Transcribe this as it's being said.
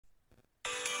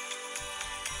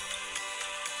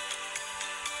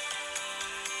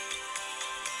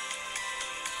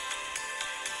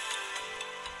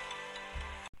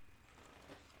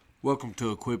Welcome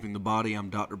to Equipping the Body.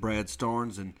 I'm Dr. Brad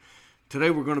Starnes, and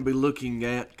today we're going to be looking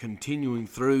at continuing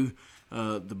through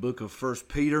the book of 1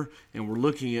 Peter, and we're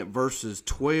looking at verses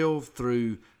 12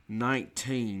 through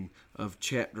 19 of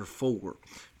chapter 4.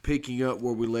 Picking up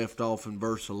where we left off in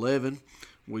verse 11,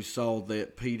 we saw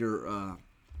that Peter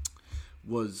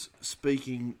was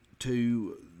speaking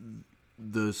to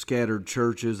the scattered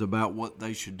churches about what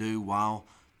they should do while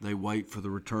they wait for the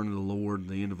return of the Lord,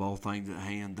 the end of all things at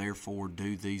hand. Therefore,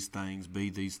 do these things,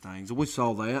 be these things. And we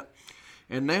saw that.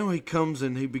 And now he comes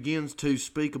and he begins to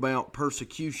speak about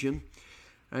persecution.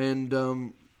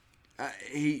 And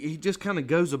he just kind of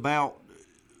goes about,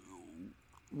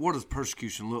 what does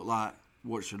persecution look like?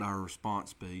 What should our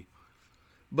response be?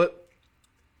 But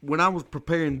when I was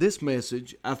preparing this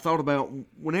message, I thought about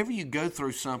whenever you go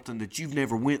through something that you've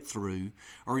never went through,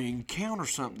 or you encounter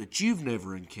something that you've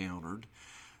never encountered,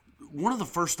 one of the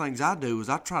first things I do is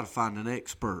I try to find an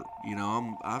expert.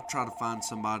 I try to find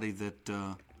somebody that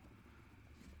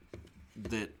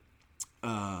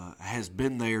has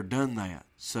been there, done that,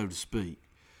 so to speak.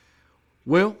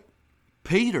 Well,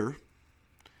 Peter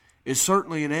is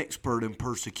certainly an expert in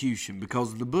persecution,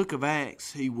 because in the book of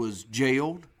Acts he was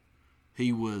jailed,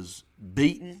 he was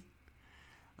beaten.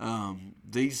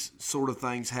 These sort of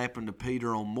things happened to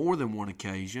Peter on more than one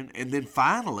occasion. And then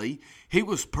finally, he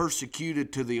was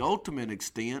persecuted to the ultimate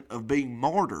extent of being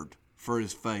martyred for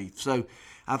his faith. So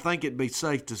I think it'd be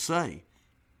safe to say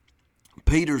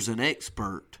Peter's an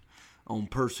expert on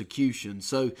persecution.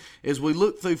 So as we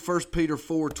look through 1 Peter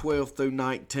 4:12 through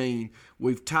 19,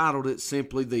 we've titled it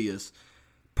simply this: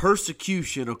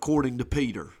 Persecution According to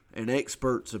Peter, an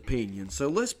expert's opinion. So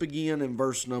let's begin in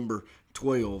verse number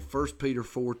 12, 1 Peter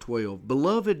 4:12.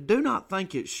 Beloved, do not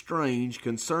think it strange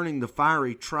concerning the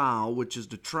fiery trial which is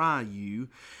to try you,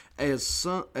 as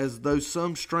though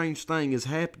some strange thing has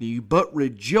happened to you, but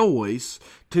rejoice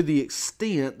to the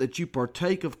extent that you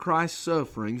partake of Christ's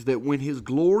sufferings, that when his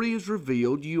glory is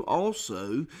revealed, you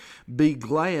also be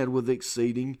glad with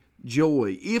exceeding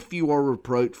joy. If you are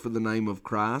reproached for the name of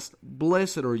Christ,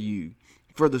 blessed are you,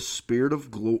 for the Spirit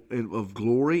of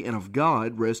glory and of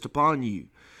God rest upon you.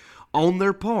 On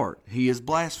their part he is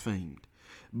blasphemed,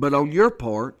 but on your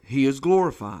part he is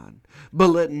glorified. But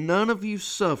let none of you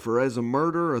suffer as a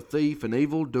murderer, a thief, an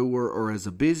evildoer, or as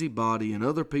a busybody in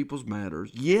other people's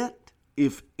matters. Yet,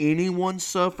 if anyone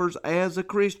suffers as a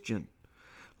Christian,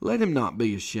 let him not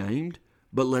be ashamed,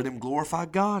 but let him glorify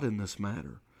God in this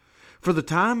matter. For the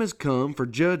time has come for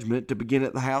judgment to begin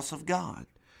at the house of God.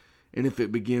 And if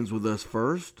it begins with us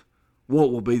first,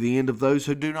 what will be the end of those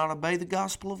who do not obey the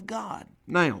gospel of God?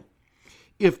 Now,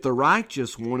 if the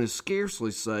righteous one is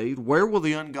scarcely saved, where will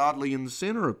the ungodly and the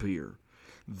sinner appear?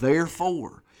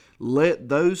 Therefore, let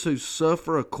those who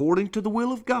suffer according to the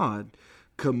will of God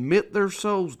commit their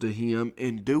souls to him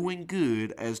in doing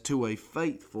good as to a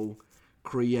faithful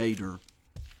Creator.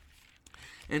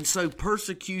 And so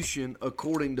persecution,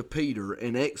 according to Peter,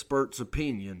 an expert's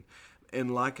opinion,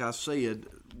 and like I said,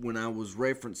 when I was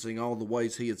referencing all the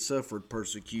ways he had suffered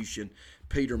persecution,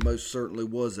 Peter most certainly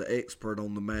was an expert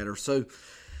on the matter. So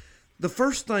the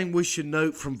first thing we should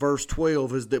note from verse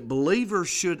 12 is that believers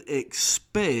should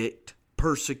expect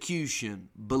persecution.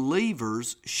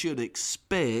 Believers should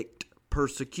expect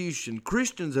persecution.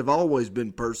 Christians have always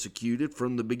been persecuted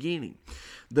from the beginning.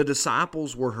 The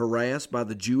disciples were harassed by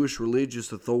the Jewish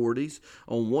religious authorities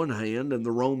on one hand and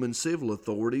the Roman civil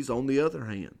authorities on the other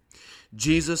hand.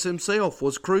 Jesus himself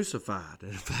was crucified.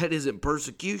 And if that isn't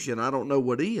persecution, I don't know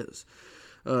what is.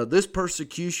 This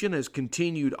persecution has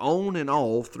continued on and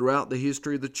off throughout the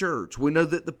history of the church. We know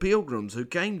that the pilgrims who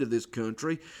came to this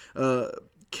country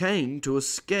came to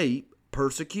escape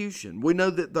persecution. We know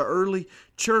that the early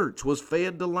church was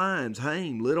fed to lions,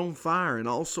 hanged, lit on fire, and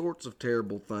all sorts of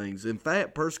terrible things. In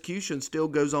fact, persecution still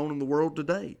goes on in the world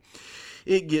today.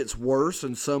 It gets worse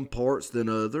in some parts than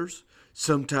others.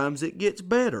 Sometimes it gets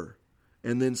better,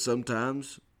 and then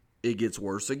sometimes it gets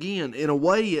worse again. In a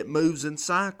way, it moves in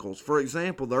cycles. For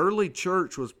example, the early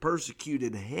church was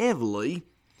persecuted heavily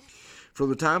from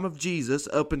the time of Jesus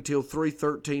up until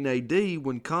 313 AD,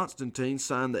 when Constantine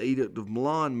signed the Edict of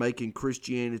Milan, making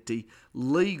Christianity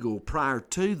legal. Prior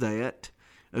to that,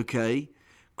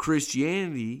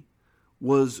 Christianity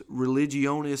was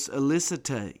religionis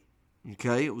illicitae.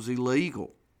 It was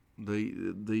illegal.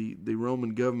 The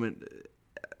Roman government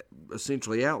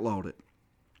essentially outlawed it.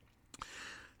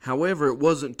 However, it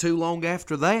wasn't too long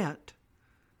after that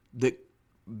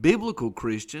biblical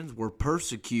Christians were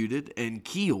persecuted and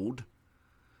killed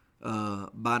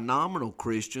by nominal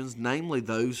Christians, namely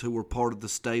those who were part of the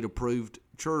state-approved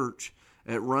church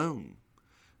at Rome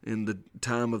in the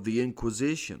time of the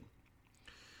Inquisition.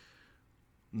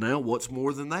 Now, what's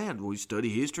more than that? We study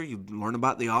history. You learn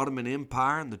about the Ottoman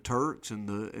Empire and the Turks and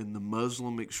the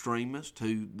Muslim extremists.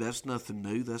 Who that's nothing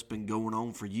new. That's been going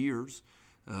on for years.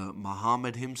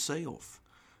 Muhammad himself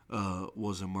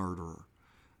was a murderer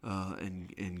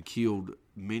and killed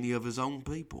many of his own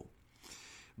people.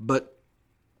 But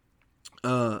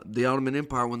the Ottoman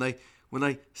Empire, when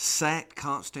they sacked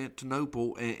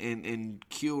Constantinople and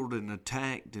killed and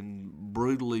attacked and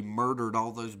brutally murdered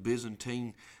all those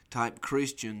Byzantine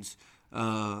Christians,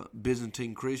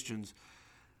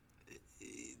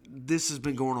 this has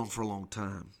been going on for a long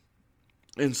time.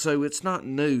 And so it's not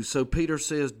new. So Peter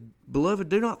says, beloved,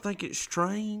 do not think it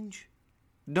strange.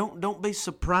 Don't be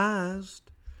surprised.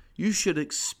 You should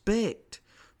expect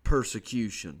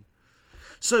persecution.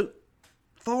 So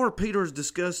far, Peter has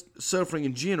discussed suffering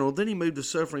in general. Then he moved to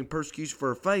suffering and persecution for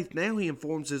our faith. Now he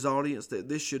informs his audience that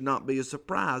this should not be a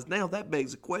surprise. Now that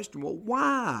begs the question, well,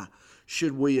 why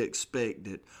should we expect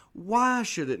it? Why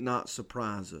should it not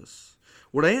surprise us?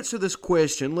 Well, to answer this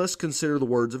question, let's consider the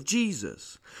words of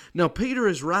Jesus. Now, Peter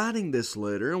is writing this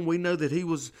letter, and we know that he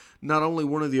was not only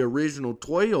one of the original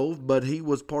 12, but he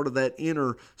was part of that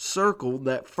inner circle,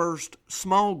 that first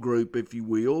small group, if you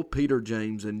will, Peter,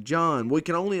 James, and John. We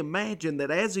can only imagine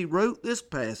that as he wrote this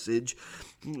passage,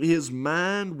 his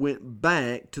mind went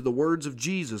back to the words of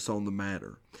Jesus on the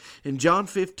matter. In John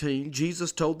 15,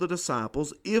 Jesus told the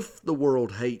disciples, if the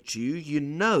world hates you, you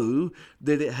know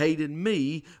that it hated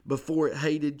me before it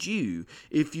hated you.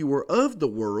 If you were of the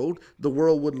world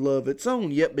would love its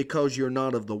own. Yet because you're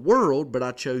not of the world, but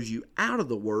I chose you out of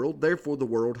the world, therefore the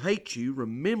world hates you.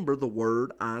 Remember the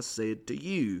word I said to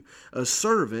you. A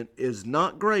servant is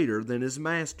not greater than his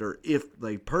master. If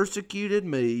they persecuted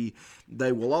me,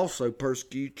 they will also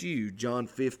persecute you. John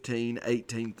 15,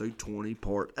 18 through 20,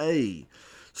 part A.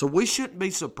 So we shouldn't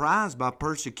be surprised by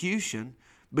persecution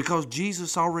because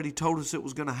Jesus already told us it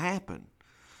was going to happen.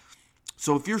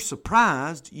 So if you're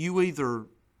surprised, you either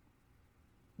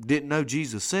didn't know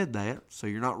Jesus said that, so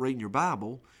you're not reading your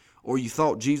Bible, or you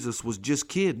thought Jesus was just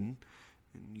kidding,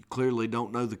 and you clearly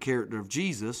don't know the character of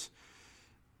Jesus,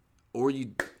 or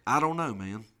I don't know,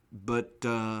 man. But,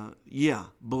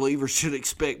 believers should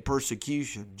expect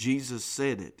persecution. Jesus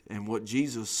said it. And what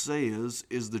Jesus says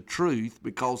is the truth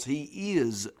because he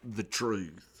is the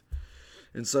truth.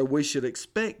 And so we should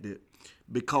expect it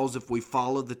because if we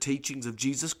follow the teachings of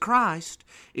Jesus Christ,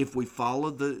 if we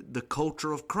follow the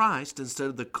culture of Christ instead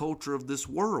of the culture of this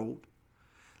world,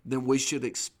 then we should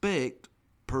expect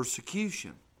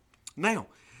persecution. Now,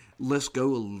 let's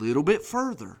go a little bit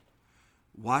further.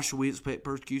 Why should we expect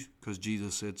persecution? Because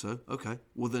Jesus said so. Okay.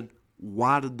 Well, then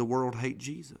why did the world hate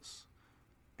Jesus?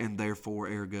 And therefore,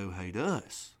 ergo, hate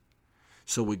us.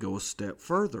 So we go a step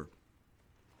further.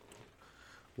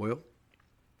 Well,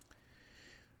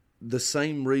 the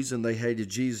same reason they hated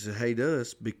Jesus hate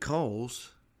us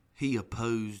because he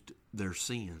opposed their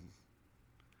sin.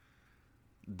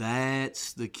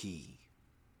 That's the key.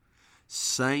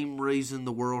 Same reason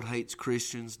the world hates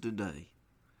Christians today.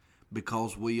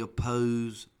 Because we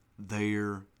oppose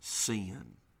their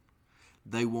sin.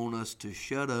 They want us to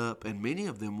shut up, and many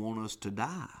of them want us to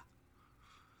die.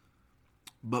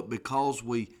 But because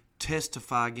we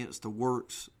testify against the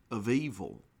works of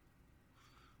evil,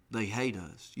 they hate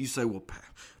us. You say, well,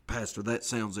 Pastor, that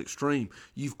sounds extreme.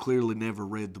 You've clearly never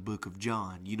read the book of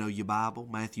John. You know your Bible,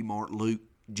 Matthew, Mark, Luke,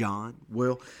 John.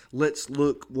 Well, let's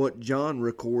look what John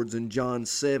records in John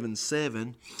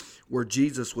 7:7. Where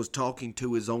Jesus was talking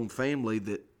to his own family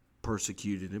that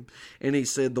persecuted him. And he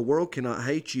said, the world cannot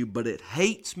hate you, but it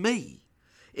hates me.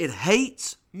 It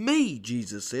hates me,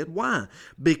 Jesus said. Why?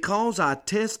 Because I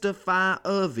testify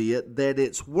of it that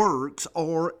its works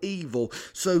are evil.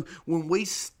 So when we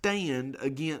stand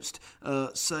against,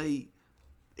 say,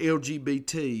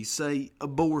 LGBT, say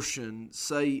abortion,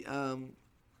 say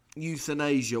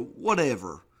euthanasia,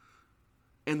 whatever,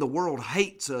 and the world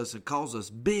hates us and calls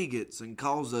us bigots and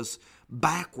calls us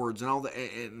backwards and all that,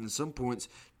 and at some points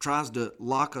tries to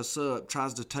lock us up,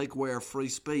 tries to take away our free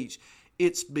speech,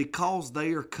 it's because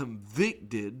they are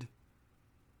convicted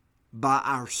by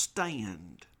our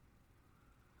stand.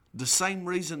 The same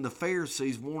reason the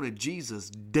Pharisees wanted Jesus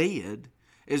dead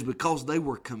is because they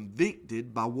were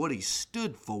convicted by what he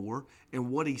stood for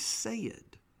and what he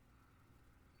said.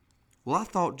 Well, I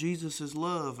thought Jesus is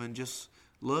love and just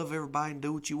love everybody and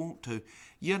do what you want to.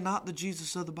 You're not the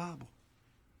Jesus of the Bible.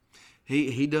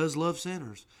 He does love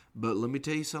sinners. But let me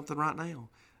tell you something right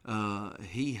now.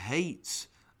 He hates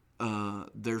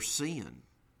their sin.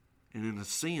 And in a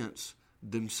sense,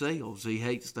 themselves. He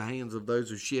hates the hands of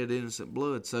those who shed innocent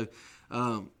blood. So,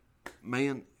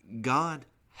 man, God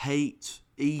hates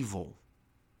evil.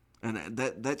 And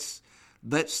that's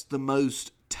That's the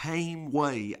most tame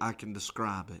way I can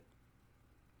describe it.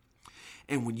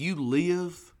 And when you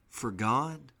live for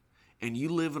God and you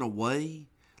live in a way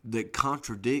that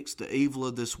contradicts the evil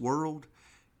of this world,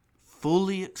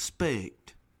 fully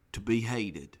expect to be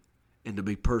hated and to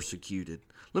be persecuted.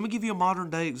 Let me give you a modern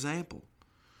day example.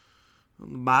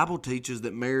 The Bible teaches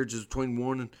that marriage is between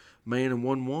one man and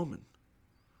one woman.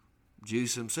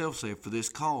 Jesus himself said, "For this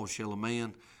cause shall a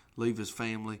man leave his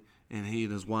family and he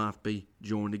and his wife be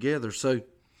joined together." So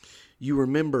you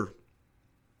remember,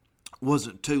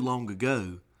 wasn't too long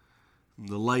ago,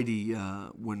 the lady,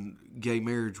 when gay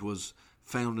marriage was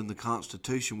found in the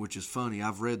Constitution, which is funny.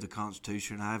 I've read the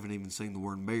Constitution. I haven't even seen the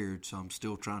word marriage, so I'm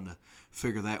still trying to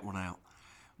figure that one out.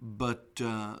 But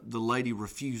the lady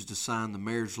refused to sign the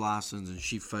marriage license, and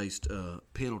she faced a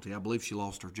penalty. I believe she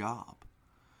lost her job.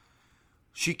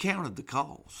 She counted the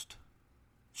cost.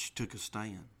 She took a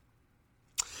stand.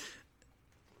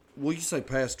 Well, you say,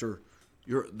 Pastor,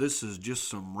 this is just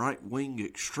some right-wing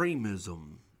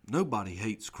extremism. Nobody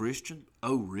hates Christians.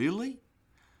 Oh, really?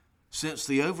 Since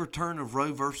the overturn of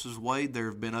Roe versus Wade, there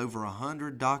have been over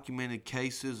 100 documented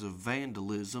cases of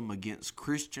vandalism against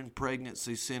Christian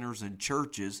pregnancy centers and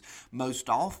churches. Most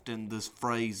often, this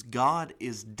phrase, "God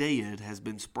is dead," has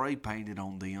been spray painted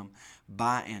on them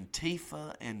by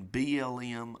Antifa and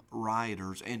BLM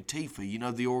rioters. Antifa, you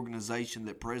know, the organization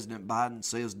that President Biden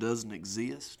says doesn't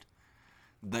exist?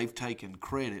 They've taken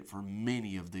credit for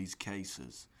many of these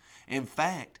cases. In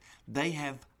fact, they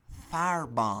have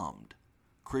firebombed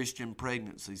Christian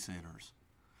pregnancy centers.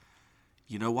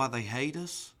 You know why they hate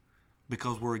us?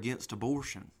 Because we're against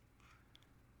abortion.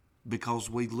 Because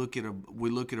we look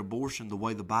at abortion the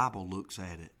way the Bible looks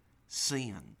at it,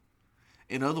 sin.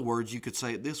 In other words, you could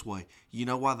say it this way. You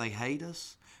know why they hate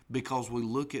us? Because we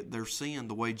look at their sin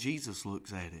the way Jesus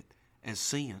looks at it, as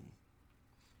sin.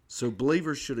 So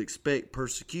believers should expect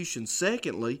persecution.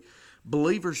 Secondly,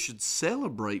 believers should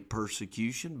celebrate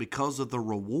persecution because of the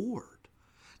reward.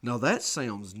 Now that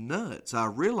sounds nuts. I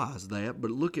realize that,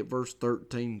 but look at verse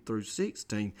 13 through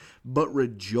 16. "But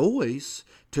rejoice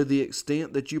to the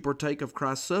extent that you partake of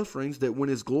Christ's sufferings, that when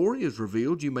his glory is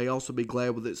revealed, you may also be glad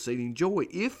with exceeding joy.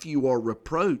 If you are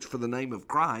reproached for the name of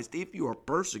Christ, if you are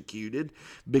persecuted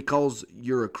because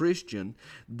you're a Christian,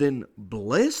 then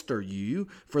blessed are you,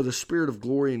 for the Spirit of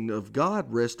glory and of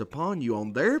God rest upon you.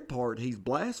 On their part, he's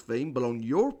blasphemed, but on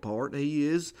your part, he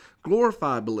is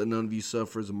glorified. But let none of you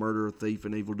suffer as a murderer, thief,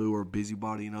 and evildoer, or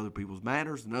busybody in other people's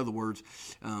matters." In other words,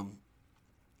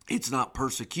 it's not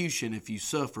persecution if you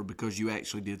suffer because you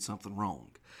actually did something wrong.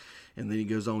 And then he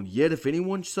goes on, "Yet if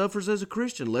anyone suffers as a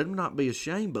Christian, let him not be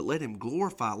ashamed, but let him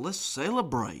glorify." Let's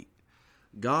celebrate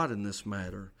God in this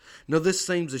matter. Now, this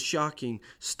seems a shocking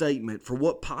statement for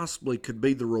what possibly could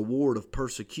be the reward of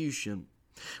persecution.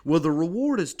 Well, the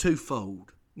reward is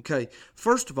twofold. Okay,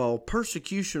 first of all,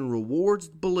 persecution rewards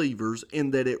believers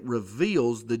in that it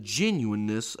reveals the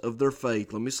genuineness of their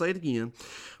faith. Let me say it again.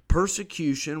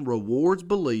 Persecution rewards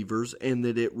believers in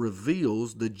that it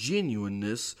reveals the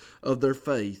genuineness of their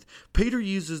faith. Peter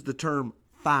uses the term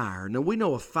fire. Now, we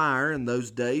know a fire in those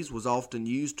days was often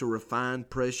used to refine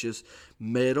precious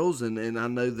metals, and I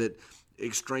know that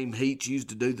extreme heat's used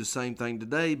to do the same thing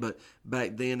today, but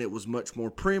back then it was much more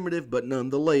primitive. But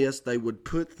nonetheless, they would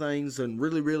put things in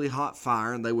really, really hot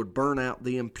fire, and they would burn out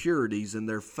the impurities, and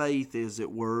their faith, as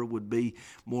it were, would be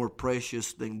more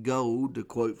precious than gold, to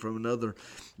quote from another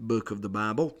book of the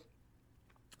Bible.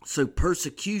 So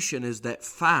persecution is that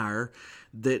fire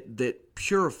that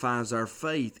purifies our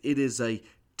faith. It is a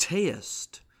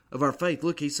test of our faith.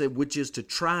 Look, he said, which is to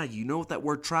try you. You know what that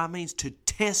word try means? To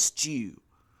test you.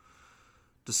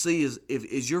 To see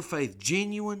is your faith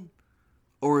genuine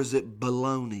or is it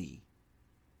baloney?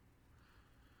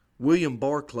 William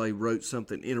Barclay wrote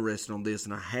something interesting on this,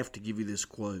 and I have to give you this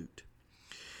quote.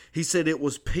 He said, "It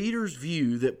was Peter's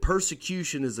view that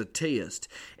persecution is a test,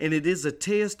 and it is a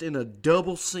test in a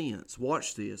double sense."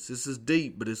 Watch this. This is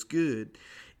deep, but it's good.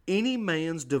 Any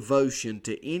man's devotion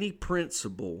to any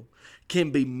principle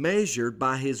can be measured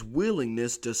by his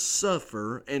willingness to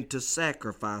suffer and to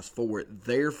sacrifice for it.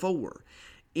 Therefore,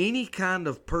 any kind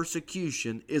of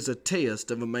persecution is a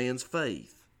test of a man's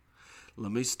faith.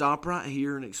 Let me stop right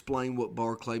here and explain what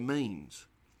Barclay means.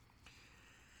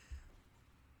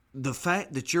 The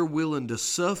fact that you're willing to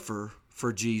suffer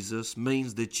for Jesus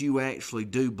means that you actually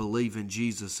do believe in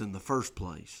Jesus in the first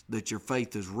place, that your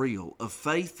faith is real. A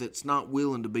faith that's not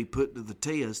willing to be put to the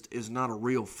test is not a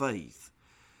real faith.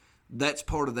 That's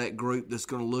part of that group that's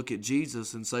going to look at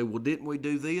Jesus and say, well, didn't we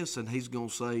do this? And he's going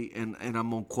to say, and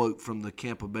I'm going to quote from the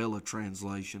Campobello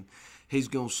translation, he's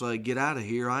going to say, get out of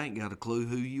here, I ain't got a clue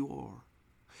who you are.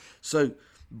 So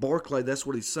Barclay, that's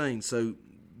what he's saying. So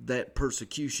that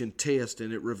persecution test,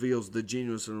 and it reveals the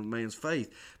genuineness of a man's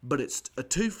faith. But it's a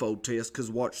twofold test, because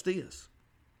watch this.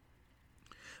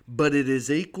 But it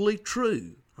is equally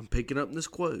true, I'm picking up this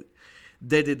quote,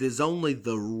 that it is only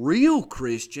the real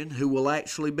Christian who will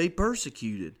actually be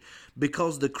persecuted.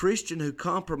 Because the Christian who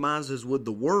compromises with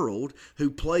the world, who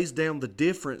plays down the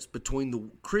difference between the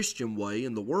Christian way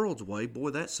and the world's way, boy,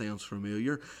 that sounds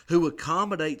familiar, who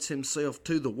accommodates himself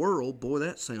to the world, boy,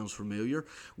 that sounds familiar,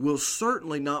 will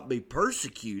certainly not be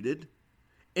persecuted.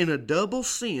 In a double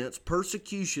sense,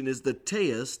 persecution is the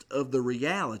test of the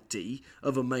reality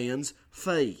of a man's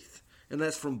faith. And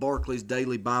that's from Barclay's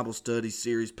Daily Bible Study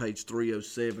series, page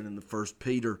 307 in the 1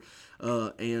 Peter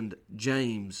and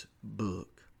James book.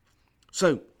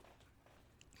 So,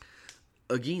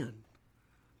 again,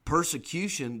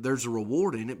 persecution, there's a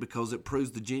reward in it because it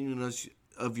proves the genuineness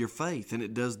of your faith, and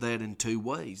it does that in two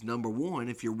ways. Number one,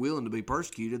 if you're willing to be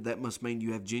persecuted, that must mean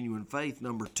you have genuine faith.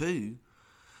 Number two,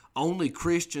 only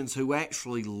Christians who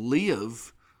actually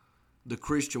live the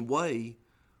Christian way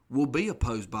will be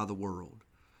opposed by the world.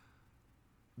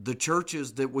 The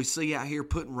churches that we see out here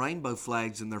putting rainbow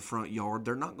flags in their front yard,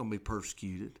 they're not going to be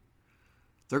persecuted.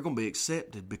 They're going to be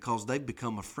accepted because they've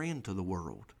become a friend to the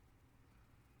world.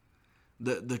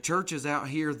 The churches out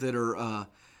here that are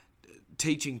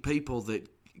teaching people that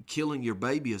killing your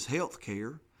baby is health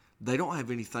care, they don't have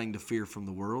anything to fear from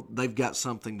the world. They've got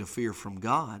something to fear from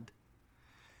God.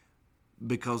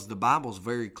 Because the Bible's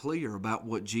very clear about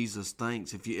what Jesus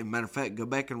thinks. As a matter of fact, go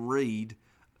back and read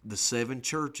the 7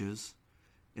 churches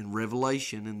in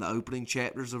Revelation, in the opening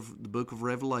chapters of the book of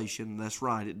Revelation. That's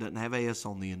right, it doesn't have S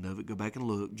on the end of it. Go back and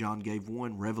look. John gave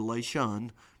one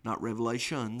revelation, not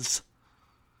revelations.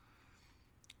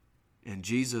 And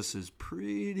Jesus is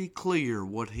pretty clear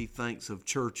what he thinks of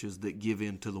churches that give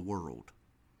in to the world.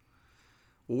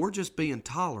 Well, we're just being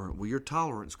tolerant. Well, your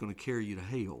tolerance is going to carry you to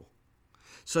hell.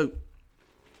 So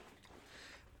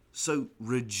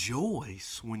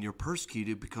rejoice when you're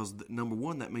persecuted, because number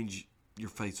one, that means your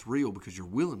faith's real because you're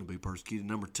willing to be persecuted.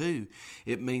 Number two,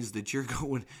 it means that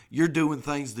you're doing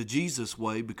things the Jesus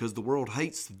way because the world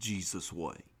hates the Jesus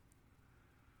way.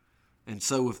 And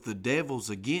so if the devil's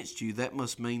against you, that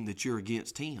must mean that you're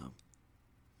against him.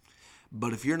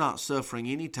 But if you're not suffering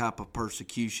any type of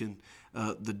persecution,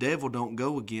 the devil don't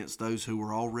go against those who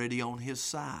are already on his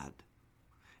side.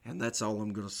 And that's all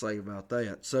I'm going to say about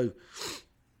that. So,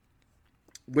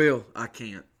 well, I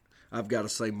can't. I've got to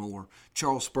say more.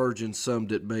 Charles Spurgeon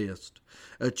summed it best.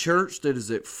 A church that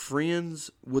is at friends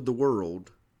with the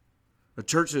world, a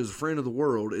church that is a friend of the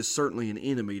world, is certainly an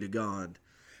enemy to God.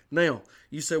 Now,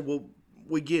 you say, well,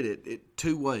 we get it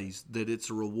two ways, that it's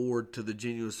a reward to the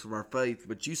genuineness of our faith,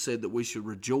 but you said that we should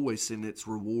rejoice in its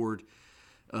reward,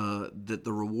 that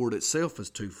the reward itself is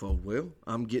twofold. Well,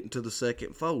 I'm getting to the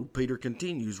second fold. Peter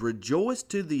continues, rejoice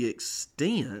to the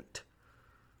extent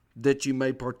that you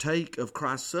may partake of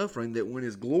Christ's suffering, that when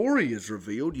his glory is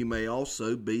revealed, you may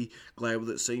also be glad with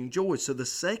exceeding joy. So the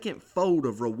second fold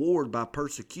of reward by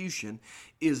persecution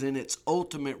is in its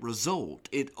ultimate result.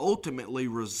 It ultimately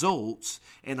results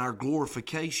in our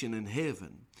glorification in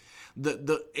heaven.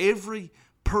 Every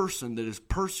person that is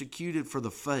persecuted for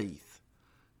the faith,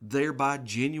 thereby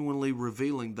genuinely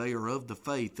revealing they are of the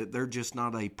faith, that they're just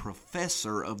not a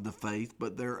professor of the faith,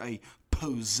 but they're a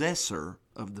possessor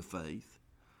of the faith.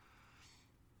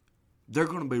 They're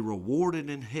going to be rewarded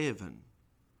in heaven,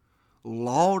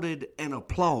 lauded and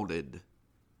applauded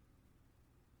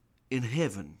in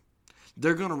heaven.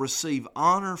 They're going to receive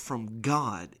honor from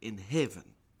God in heaven.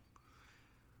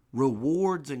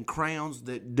 Rewards and crowns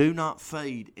that do not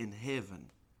fade in heaven.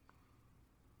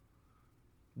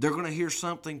 They're going to hear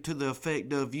something to the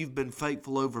effect of, you've been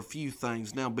faithful over few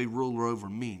things, now be ruler over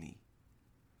many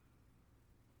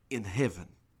in heaven.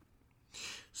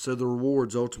 So the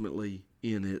reward's ultimately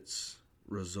in its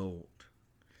result.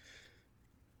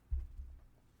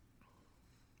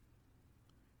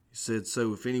 He said,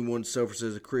 so if anyone suffers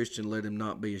as a Christian, let him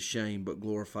not be ashamed, but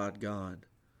glorify God.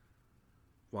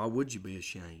 Why would you be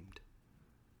ashamed?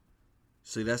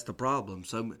 See, that's the problem.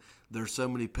 There's so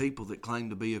many people that claim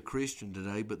to be a Christian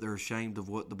today, but they're ashamed of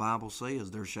what the Bible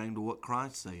says. They're ashamed of what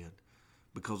Christ said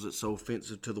because it's so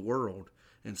offensive to the world.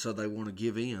 And so they want to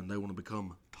give in. They want to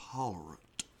become tolerant.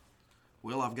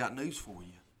 Well, I've got news for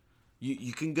you.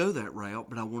 You can go that route,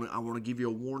 but I want to give you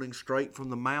a warning straight from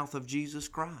the mouth of Jesus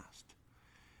Christ.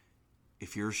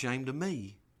 If you're ashamed of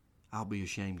me, I'll be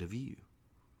ashamed of you.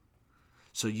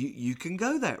 So you can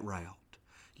go that route.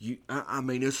 I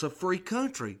mean, it's a free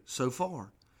country so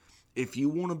far. If you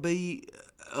want to be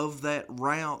of that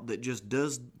route that just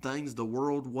does things the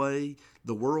world's way,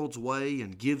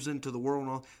 and gives into the world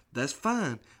and all, that's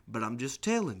fine. But I'm just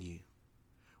telling you,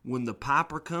 when the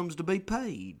piper comes to be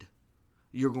paid,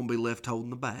 you're going to be left holding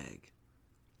the bag.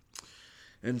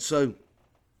 And so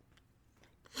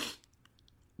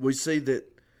we see that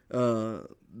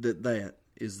that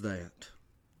is that,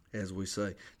 as we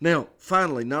say. Now,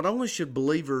 finally, not only should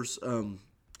believers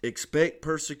expect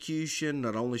persecution,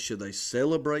 not only should they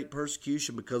celebrate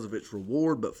persecution because of its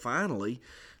reward, but finally,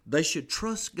 they should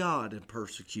trust God in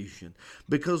persecution.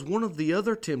 Because one of the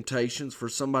other temptations for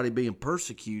somebody being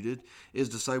persecuted is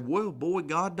to say, well, boy,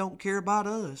 God don't care about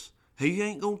us. He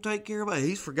ain't going to take care of us.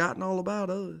 He's forgotten all about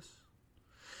us.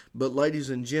 But ladies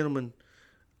and gentlemen,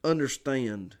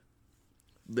 understand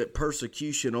that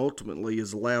persecution ultimately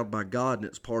is allowed by God and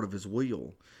it's part of His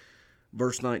will.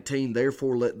 Verse 19,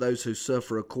 therefore let those who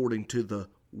suffer according to the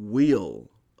will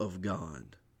of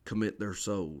God commit their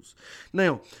souls.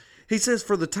 Now, he says,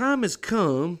 for the time has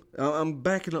come, I'm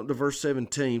backing up to verse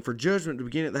 17, for judgment to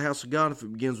begin at the house of God. If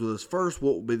it begins with us first,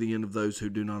 what will be the end of those who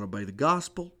do not obey the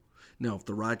gospel? Now, if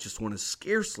the righteous one is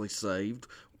scarcely saved,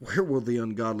 where will the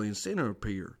ungodly and sinner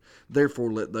appear?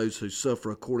 Therefore, let those who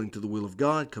suffer according to the will of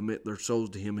God commit their souls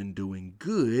to Him in doing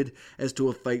good as to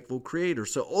a faithful Creator.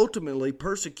 So ultimately,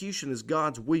 persecution is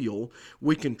God's will.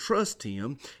 We can trust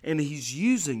Him, and He's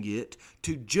using it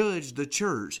to judge the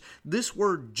church. This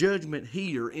word judgment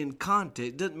here in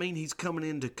context doesn't mean He's coming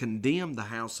in to condemn the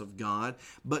house of God,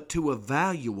 but to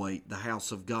evaluate the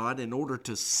house of God in order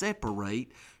to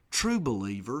separate true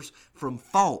believers from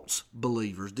false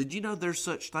believers. Did you know there's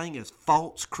such thing as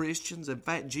false Christians? In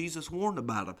fact, Jesus warned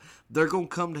about them. They're going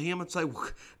to come to Him and say,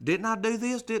 didn't I do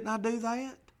this? Didn't I do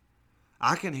that?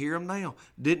 I can hear them now.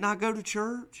 Didn't I go to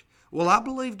church? Well, I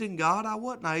believed in God. I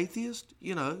wasn't an atheist.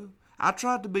 I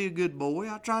tried to be a good boy.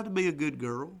 I tried to be a good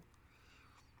girl.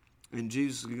 And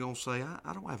Jesus is going to say,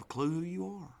 I don't have a clue who you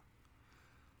are.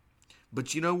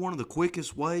 But one of the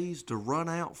quickest ways to run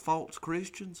out false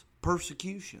Christians?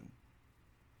 Persecution.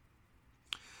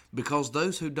 Because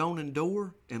those who don't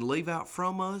endure and leave out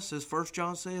from us, as 1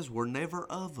 John says, were never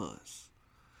of us.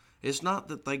 It's not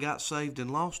that they got saved and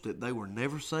lost it. They were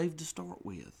never saved to start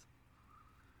with.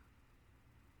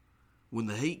 When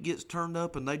the heat gets turned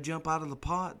up and they jump out of the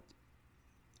pot,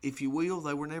 if you will,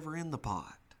 they were never in the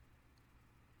pot.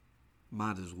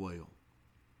 Might as well.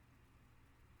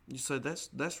 You say,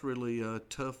 that's really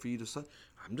tough for you to say.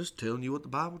 I'm just telling you what the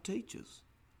Bible teaches.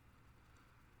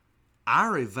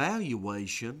 Our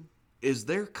evaluation is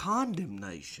their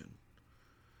condemnation.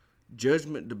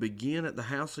 Judgment to begin at the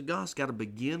house of God. It's got to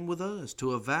begin with us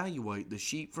to evaluate the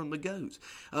sheep from the goats.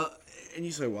 And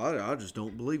you say, well, I just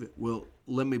don't believe it. Well,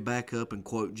 let me back up and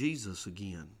quote Jesus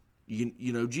again.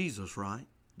 You know Jesus, right?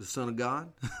 The Son of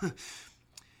God.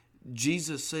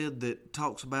 Jesus said that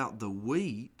talks about the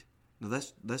wheat. Now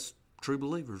that's true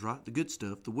believers, right? The good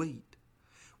stuff, the wheat,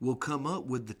 will come up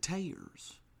with the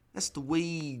tares. That's the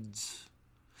weeds.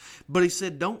 But he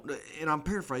said, don't, and I'm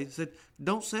paraphrasing, he said,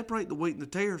 don't separate the wheat and the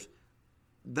tares.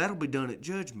 That'll be done at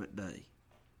Judgment Day.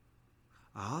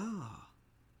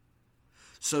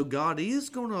 So God is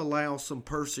going to allow some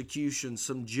persecution,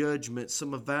 some judgment,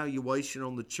 some evaluation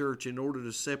on the church in order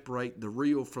to separate the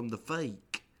real from the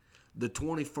fake, the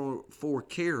 24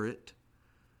 karat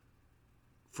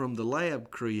from the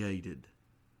lab created,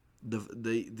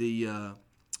 the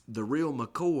real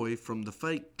McCoy from the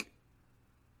fake,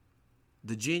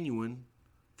 the genuine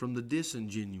from the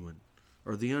disingenuine,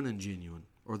 or the uningenuine,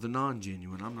 or the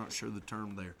non-genuine. I'm not sure the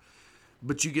term there,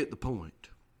 but you get the point.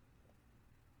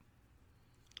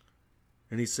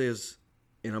 And he says,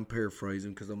 and I'm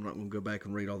paraphrasing because I'm not going to go back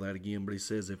and read all that again, but he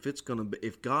says,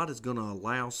 if God is going to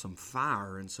allow some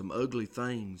fire and some ugly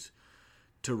things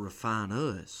to refine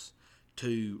us,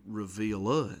 to reveal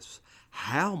us,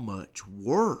 how much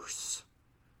worse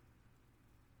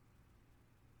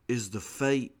is the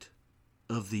fate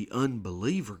of the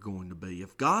unbeliever going to be?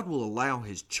 If God will allow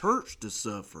His church to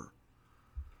suffer,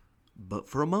 but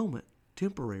for a moment,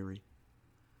 temporary,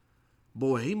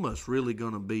 boy, He must really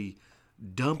going to be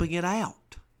dumping it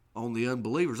out on the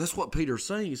unbelievers. That's what Peter's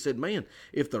saying. He said, man,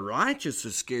 if the righteous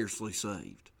is scarcely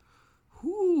saved,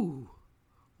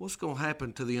 what's going to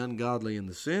happen to the ungodly and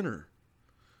the sinner?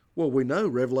 Well, we know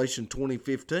Revelation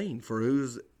 20:15, for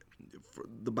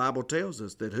the Bible tells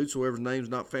us that whosoever's name is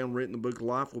not found written in the book of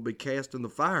life will be cast in the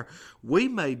fire. We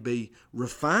may be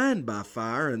refined by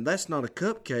fire, and that's not a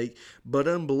cupcake, but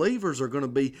unbelievers are going to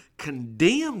be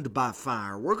condemned by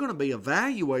fire. We're going to be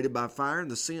evaluated by fire in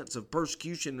the sense of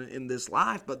persecution in this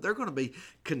life, but they're going to be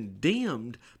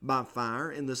condemned by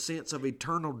fire in the sense of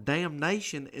eternal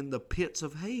damnation in the pits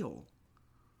of hell.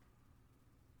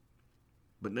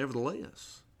 But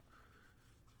nevertheless,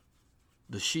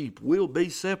 the sheep will be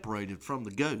separated from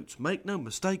the goats. Make no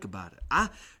mistake about it.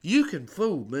 You can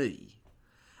fool me.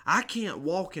 I can't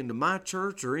walk into my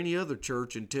church or any other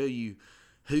church and tell you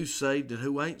who's saved and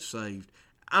who ain't saved.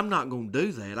 I'm not going to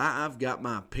do that. I've got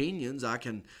my opinions. I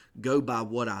can go by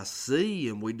what I see,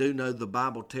 and we do know the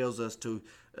Bible tells us to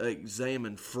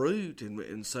examine fruit,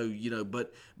 and so,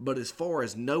 but as far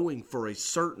as knowing for a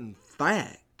certain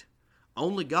fact,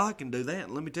 only God can do that.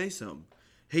 And let me tell you something.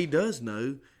 He does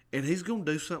know, and He's going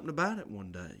to do something about it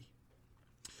one day.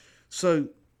 So,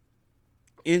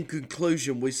 in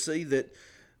conclusion, we see that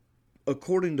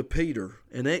according to Peter,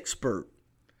 an expert,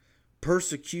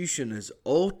 persecution is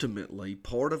ultimately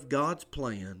part of God's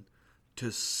plan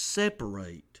to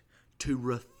separate, to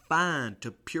refine,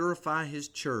 to purify His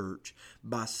church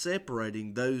by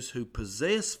separating those who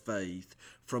possess faith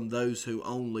from those who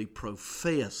only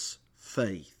profess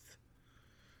faith.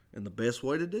 And the best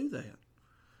way to do that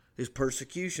is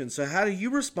persecution. So how do you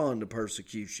respond to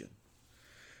persecution?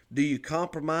 Do you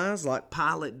compromise like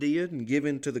Pilate did and give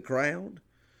in to the crowd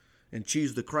and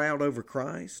choose the crowd over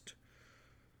Christ?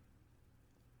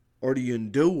 Or do you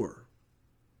endure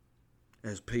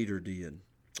as Peter did,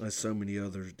 as so many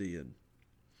others did?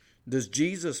 Does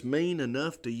Jesus mean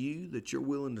enough to you that you're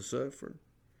willing to suffer?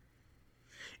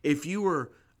 If you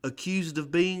were accused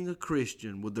of being a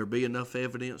Christian, would there be enough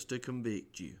evidence to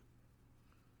convict you?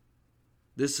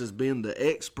 This has been the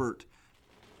expert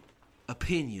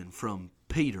opinion from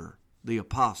Peter, the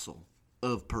apostle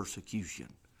of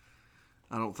persecution.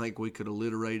 I don't think we could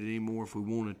alliterate it anymore if we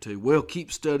wanted to. Well,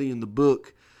 keep studying the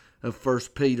book of 1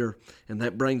 Peter, and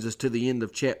that brings us to the end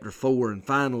of chapter 4, and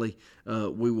finally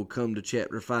we will come to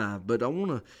chapter 5. But I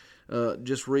want to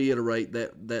just reiterate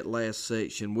that last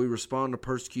section. We respond to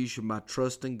persecution by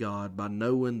trusting God, by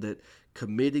knowing that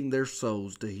committing their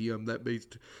souls to Him, that means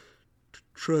to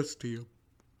trust Him,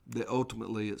 that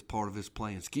ultimately it's part of His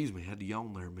plan. Excuse me, I had to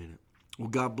yawn there a minute. Well,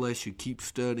 God bless you. Keep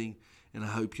studying, and I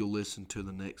hope you'll listen to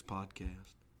the next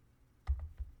podcast.